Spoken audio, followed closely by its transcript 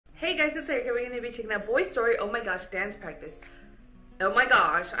Hey guys, it's Erika. We're going to be checking out Boy Story. Oh my gosh, dance practice. Oh my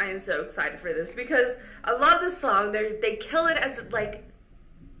gosh, I am so excited for this because I love this song. They kill it as like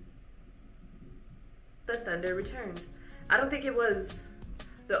the thunder returns. I don't think it was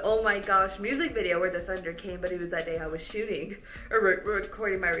the oh my gosh music video where the thunder came, but it was that day I was shooting or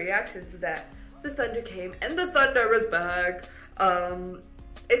recording my reactions that the thunder came and the thunder was back.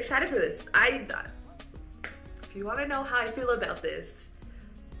 Excited for this. If you want to know how I feel about this,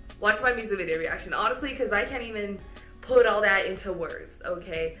 watch my music video reaction. Honestly, because I can't even put all that into words,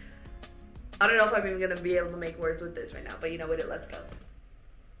 okay? I don't know if I'm even going to be able to make words with this right now, but you know what? Let's go.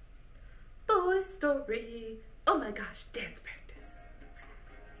 Boy Story. Oh my gosh, dance practice.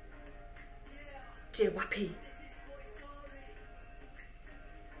 JYP.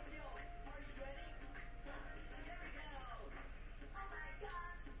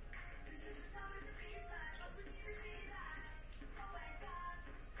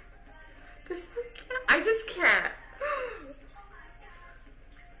 They're so cute. I just can't.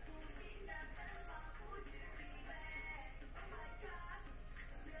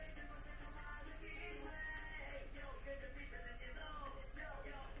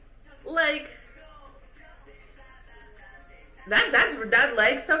 Like that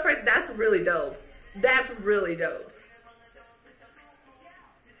leg stuff right, that's really dope. That's really dope.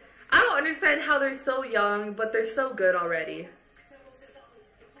 I don't understand how they're so young, but they're so good already.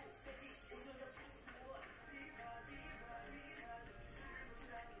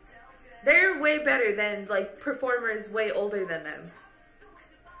 They're way better than like performers way older than them.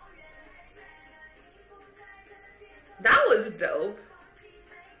 That was dope.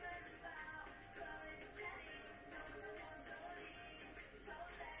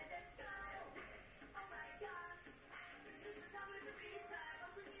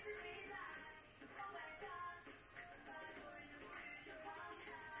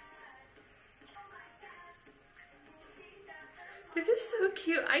 They're just so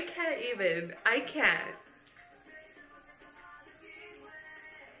cute. I can't.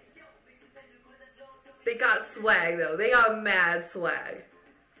 They got swag though. They got mad swag.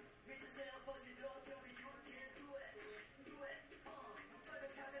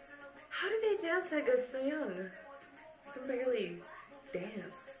 How do they dance that good so young? I can barely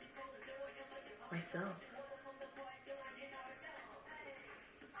dance myself.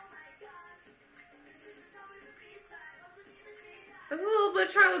 That's a little bit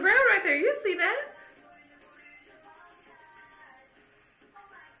of Charlie Brown right there. You see that?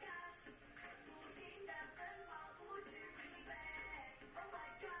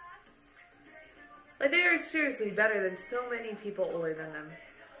 Like, they are seriously better than so many people older than them.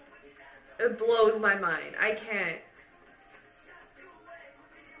 It blows my mind. I can't.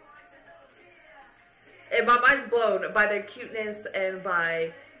 And my mind's blown by their cuteness and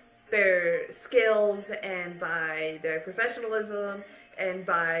by their skills and by their professionalism and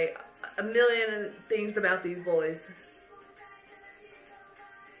by a million things about these boys.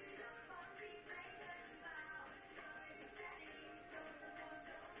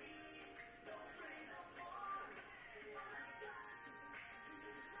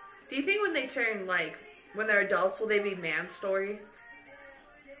 Do you think when they turn, like, when they're adults, will they be man story?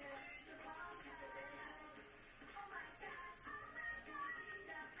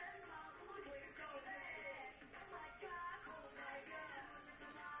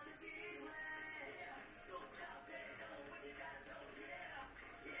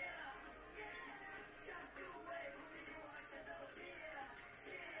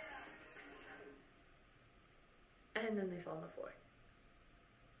 And then they fall on the floor.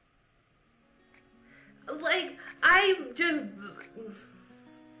 Like,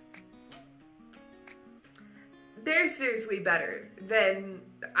 they're seriously better than,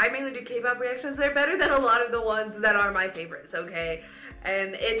 I mainly do K-pop reactions, they're better than a lot of the ones that are my favorites, okay?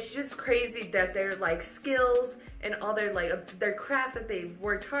 And it's just crazy that their, like, skills and all their, like, their craft that they've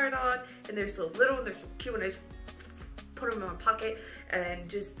worked hard on, and they're so little, and they're so cute, and I just put them in my pocket,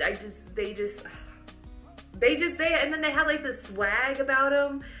 and and then they have like this swag about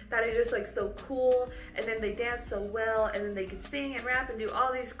them that is just like so cool, and then they dance so well, and then they can sing and rap and do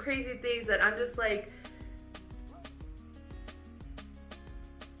all these crazy things that I'm just like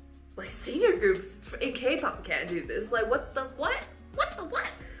senior groups in K-pop can't do this. Like, what the what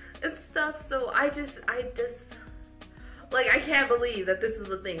and stuff. So I just like, I can't believe that this is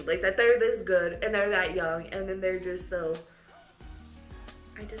the thing, like, that they're this good and they're that young, and then they're just so,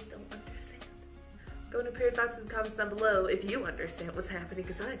 I just don't understand. Go and put your thoughts in the comments down below if you understand what's happening,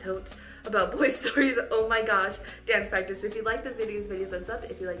 because I don't, about Boy Story's oh my gosh dance practice. If you like this video, thumbs up.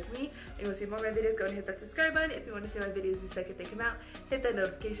 If you liked me and you want to see more of my videos, go and hit that subscribe button. If you want to see my videos the second they come out, hit that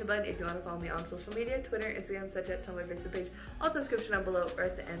notification button. If you want to follow me on social media, Twitter, Instagram, Snapchat, Tumblr, Facebook page, all description down below or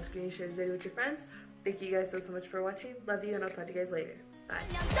at the end screen. Share this video with your friends. Thank you guys so much for watching. Love you, and I'll talk to you guys later. Bye.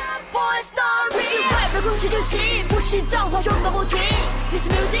 This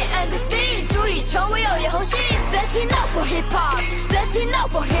music and this beat 足以成为有眼红心 That's enough for hip hop That's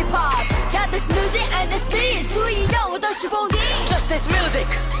enough for hip hop 加 this music and this beat 足以让我当时否定 Just this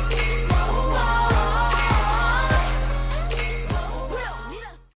music